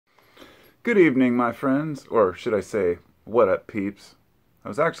Good evening, my friends, or should I say, what up, peeps? I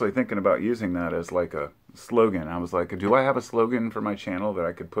was actually thinking about using that as like a slogan. I was like, do I have a slogan for my channel that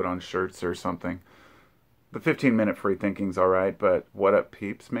I could put on shirts or something? The 15-minute free thinking's alright, but what up,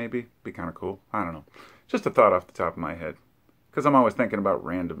 peeps, maybe? Be kind of cool. I don't know. Just a thought off the top of my head. Because I'm always thinking about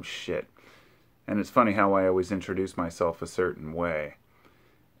random shit. And it's funny how I always introduce myself a certain way.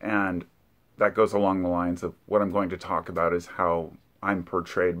 And that goes along the lines of what I'm going to talk about is how I'm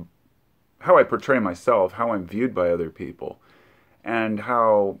portrayed, how I portray myself, how I'm viewed by other people, and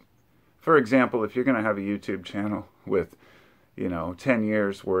how, for example, if you're going to have a YouTube channel with, 10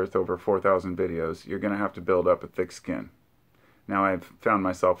 years worth, over 4,000 videos, you're going to have to build up a thick skin. Now, I've found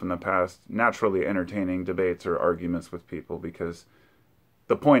myself in the past naturally entertaining debates or arguments with people because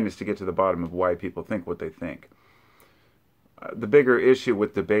the point is to get to the bottom of why people think what they think. The bigger issue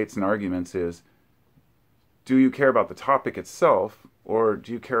with debates and arguments is, do you care about the topic itself, or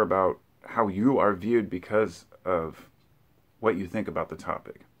do you care about how you are viewed because of what you think about the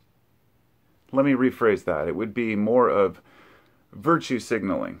topic? Let me rephrase that. It would be more of virtue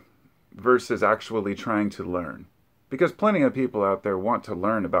signaling versus actually trying to learn. Because plenty of people out there want to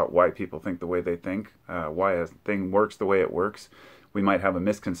learn about why people think the way they think, why a thing works the way it works. We might have a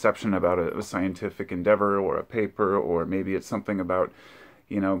misconception about a scientific endeavor or a paper, or maybe it's something about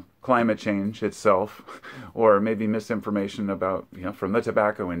climate change itself, or maybe misinformation about, from the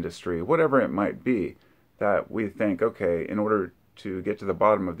tobacco industry, whatever it might be, that we think, okay, in order to get to the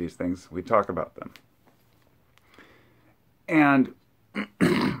bottom of these things, we talk about them. And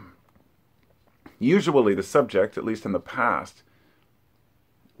usually the subject, at least in the past,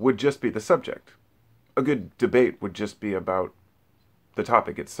 would just be the subject. A good debate would just be about the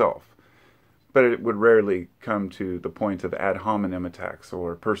topic itself. But it would rarely come to the point of ad hominem attacks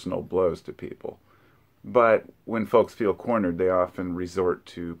or personal blows to people. But when folks feel cornered, they often resort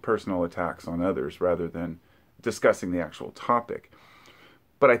to personal attacks on others rather than discussing the actual topic.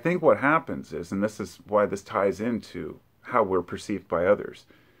 But I think what happens is, and this is why this ties into how we're perceived by others,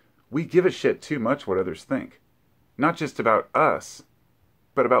 we give a shit too much what others think. Not just about us,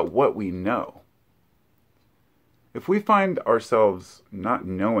 but about what we know. If we find ourselves not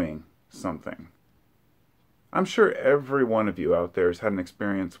knowing something, I'm sure every one of you out there has had an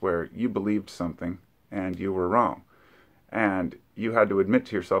experience where you believed something and you were wrong. And you had to admit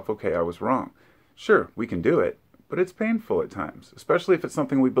to yourself, okay, I was wrong. Sure, we can do it, but it's painful at times, especially if it's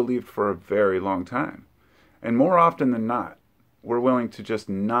something we believed for a very long time. And more often than not, we're willing to just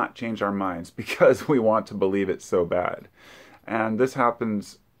not change our minds because we want to believe it so bad. And this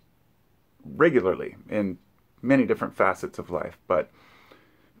happens regularly in many different facets of life, but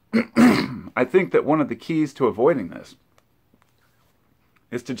I think that one of the keys to avoiding this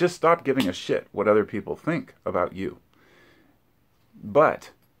is to just stop giving a shit what other people think about you.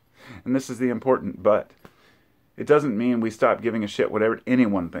 But, and this is the important but, it doesn't mean we stop giving a shit whatever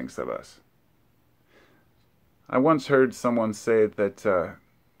anyone thinks of us. I once heard someone say that,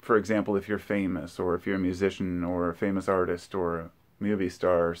 for example, if you're famous, or if you're a musician, or a famous artist, or a movie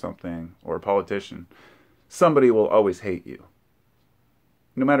star or something, or a politician, somebody will always hate you.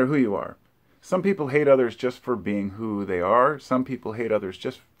 No matter who you are. Some people hate others just for being who they are. Some people hate others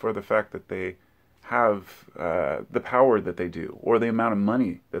just for the fact that they have the power that they do, or the amount of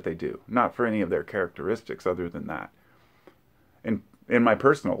money that they do. Not for any of their characteristics other than that. In my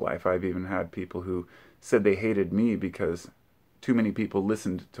personal life, I've even had people who said they hated me because too many people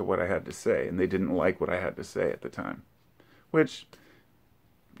listened to what I had to say, and they didn't like what I had to say at the time. Which,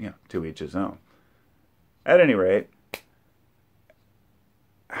 to each his own. At any rate,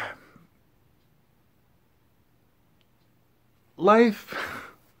 life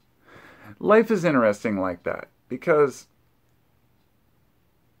is interesting like that, because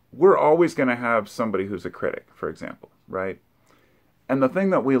we're always going to have somebody who's a critic, for example, right? And the thing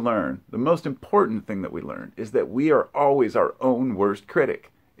that we learn, the most important thing that we learn, is that we are always our own worst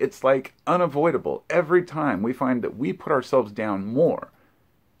critic. It's like unavoidable. Every time we find that we put ourselves down more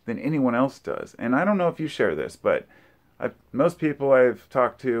than anyone else does. And I don't know if you share this, but most people I've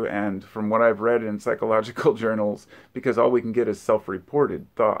talked to, and from what I've read in psychological journals, because all we can get is self-reported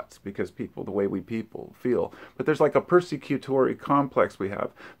thoughts, because people, the way we people feel. But there's like a persecutory complex we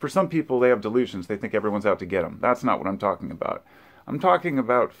have. For some people, they have delusions. They think everyone's out to get them. That's not what I'm talking about. I'm talking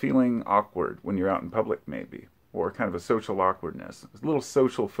about feeling awkward when you're out in public, maybe, or kind of a social awkwardness, a little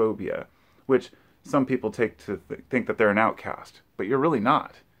social phobia, which some people take to think that they're an outcast, but you're really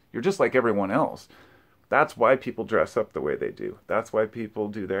not. You're just like everyone else. That's why people dress up the way they do. That's why people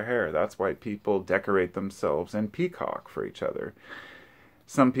do their hair. That's why people decorate themselves and peacock for each other.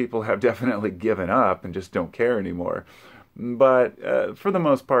 Some people have definitely given up and just don't care anymore. But for the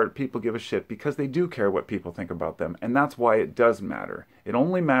most part, people give a shit because they do care what people think about them. And that's why it does matter. It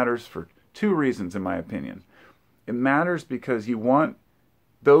only matters for two reasons, in my opinion. It matters because you want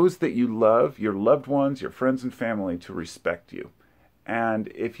those that you love, your loved ones, your friends and family, to respect you. And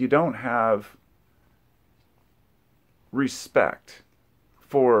if you don't have respect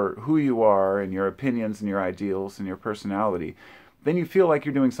for who you are and your opinions and your ideals and your personality, then you feel like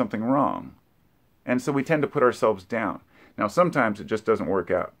you're doing something wrong. And so we tend to put ourselves down. Now, sometimes it just doesn't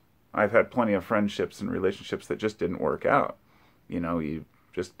work out. I've had plenty of friendships and relationships that just didn't work out. You know, you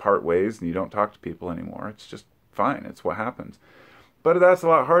just part ways and you don't talk to people anymore. It's just fine. It's what happens. But that's a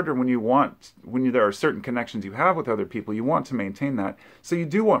lot harder when there are certain connections you have with other people. You want to maintain that. So you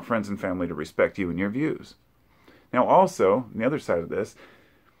do want friends and family to respect you and your views. Now, also, on the other side of this,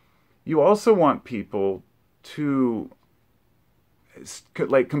 you also want people to,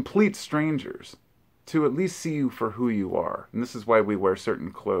 like complete strangers, to at least see you for who you are. And this is why we wear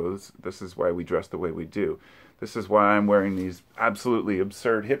certain clothes. This is why we dress the way we do. This is why I'm wearing these absolutely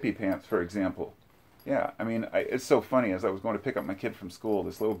absurd hippie pants, for example. Yeah, I mean, it's so funny. As I was going to pick up my kid from school,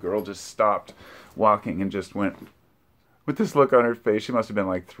 this little girl just stopped walking and just went with this look on her face. She must have been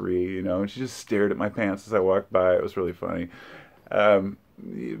like 3, you know, and she just stared at my pants as I walked by. It was really funny.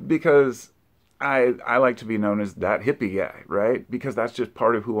 Because I like to be known as that hippie guy, right? Because that's just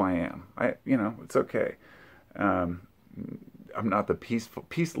part of who I am. You know, it's okay. I'm not the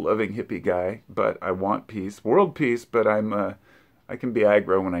peace-loving hippie guy, but I want peace, world peace, but I can be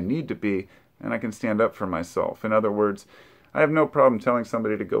aggro when I need to be, and I can stand up for myself. In other words, I have no problem telling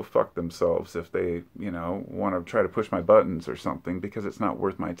somebody to go fuck themselves if they, you know, want to try to push my buttons or something, because it's not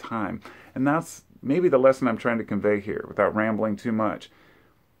worth my time. And that's maybe the lesson I'm trying to convey here, without rambling too much.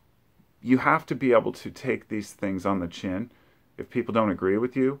 You have to be able to take these things on the chin. If people don't agree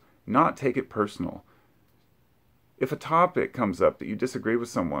with you, not take it personal. If a topic comes up that you disagree with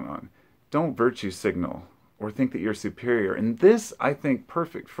someone on, don't virtue signal or think that you're superior. And this, I think,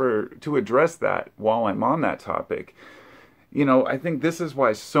 perfect to address that while I'm on that topic. You know, I think this is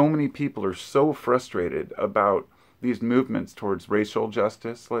why so many people are so frustrated about these movements towards racial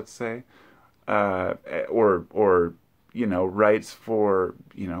justice, let's say, or you know, rights for,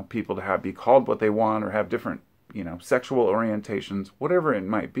 you know, people to be called what they want or have different, you know, sexual orientations, whatever it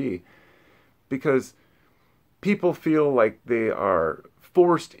might be. Because people feel like they are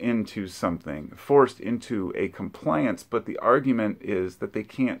forced into something, forced into a compliance, but the argument is that they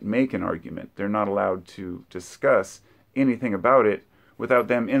can't make an argument. They're not allowed to discuss anything about it without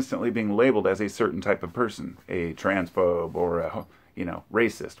them instantly being labeled as a certain type of person, a transphobe or a, you know,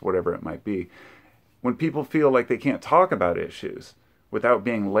 racist, whatever it might be. When people feel like they can't talk about issues without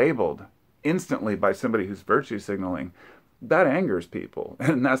being labeled instantly by somebody who's virtue signaling, that angers people.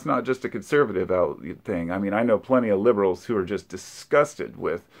 And that's not just a conservative thing. I mean, I know plenty of liberals who are just disgusted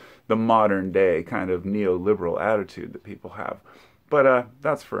with the modern day kind of neoliberal attitude that people have. But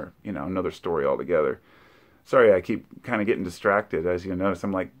that's for, you know, another story altogether. Sorry, I keep kind of getting distracted. As you notice,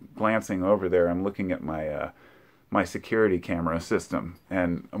 I'm like glancing over there. I'm looking at my my security camera system,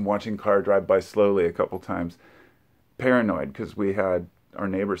 and I'm watching car drive by slowly a couple times. Paranoid, because our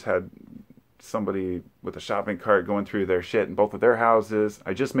neighbors had somebody with a shopping cart going through their shit in both of their houses.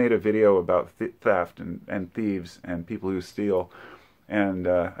 I just made a video about theft and thieves and people who steal, and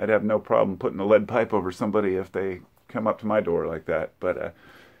I'd have no problem putting a lead pipe over somebody if they come up to my door like that. But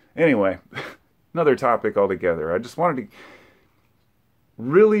anyway, another topic altogether. I just wanted to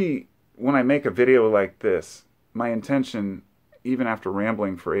really, when I make a video like this, my intention, even after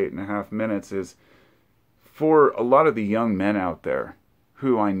rambling for 8.5 minutes, is for a lot of the young men out there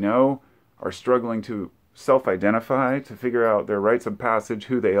who I know are struggling to self-identify, to figure out their rites of passage,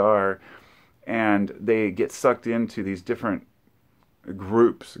 who they are, and they get sucked into these different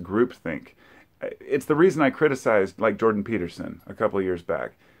groups, groupthink. It's the reason I criticized, like, Jordan Peterson a couple of years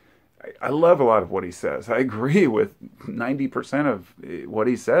back. I love a lot of what he says. I agree with 90% of what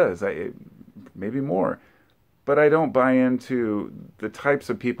he says, maybe more. But I don't buy into the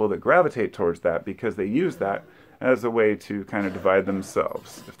types of people that gravitate towards that, because they use that as a way to kind of divide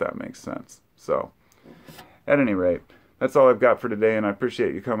themselves, if that makes sense. So, at any rate, that's all I've got for today, and I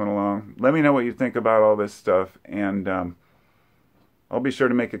appreciate you coming along. Let me know what you think about all this stuff, and I'll be sure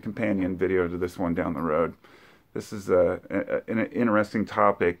to make a companion video to this one down the road. This is an interesting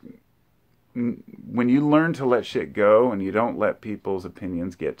topic. When you learn to let shit go, and you don't let people's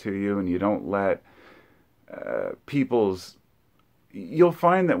opinions get to you, and you don't let you'll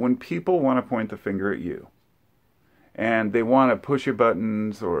find that when people want to point the finger at you, and they want to push your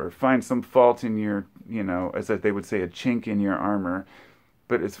buttons or find some fault in your, you know, as they would say, a chink in your armor.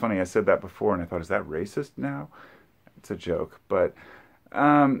 But it's funny, I said that before, and I thought, is that racist now? It's a joke, but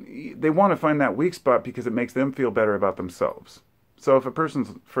they want to find that weak spot because it makes them feel better about themselves. So if a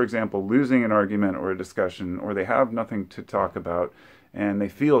person's, for example, losing an argument or a discussion, or they have nothing to talk about, and they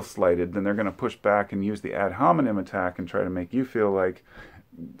feel slighted, then they're going to push back and use the ad hominem attack and try to make you feel like,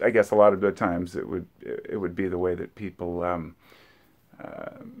 I guess a lot of the times it would be the way that people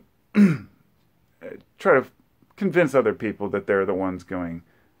try to convince other people that they're the ones going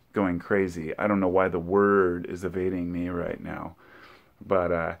crazy. I don't know why the word is evading me right now,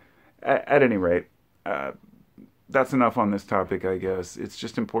 but at any rate, that's enough on this topic, I guess. It's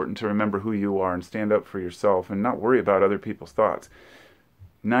just important to remember who you are and stand up for yourself and not worry about other people's thoughts.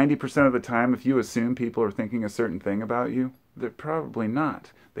 90% of the time, if you assume people are thinking a certain thing about you, they're probably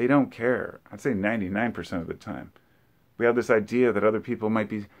not. They don't care. I'd say 99% of the time. We have this idea that other people might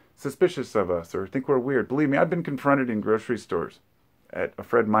be suspicious of us or think we're weird. Believe me, I've been confronted in grocery stores at a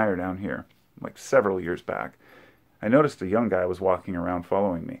Fred Meyer down here, like several years back. I noticed a young guy was walking around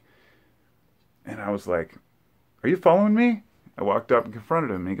following me. And I was like, "Are you following me?" I walked up and confronted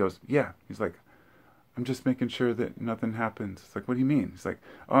him, and he goes, "Yeah." He's like, "I'm just making sure that nothing happens." It's like, "What do you mean?" He's like,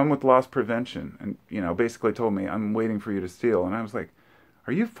 "Oh, I'm with loss prevention." And, basically told me, "I'm waiting for you to steal." And I was like,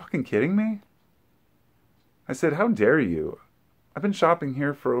 "Are you fucking kidding me?" I said, "How dare you? I've been shopping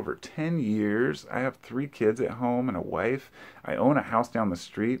here for over 10 years. I have 3 kids at home and a wife. I own a house down the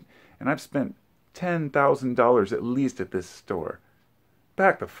street, and I've spent $10,000 at least at this store.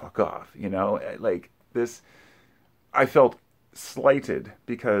 Back the fuck off, Like, this, I felt slighted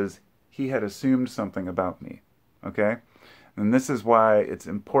because he had assumed something about me, okay? And this is why it's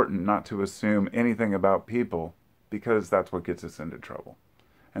important not to assume anything about people, because that's what gets us into trouble.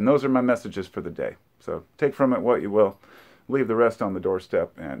 And those are my messages for the day. So take from it what you will. Leave the rest on the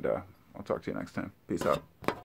doorstep, and I'll talk to you next time. Peace out.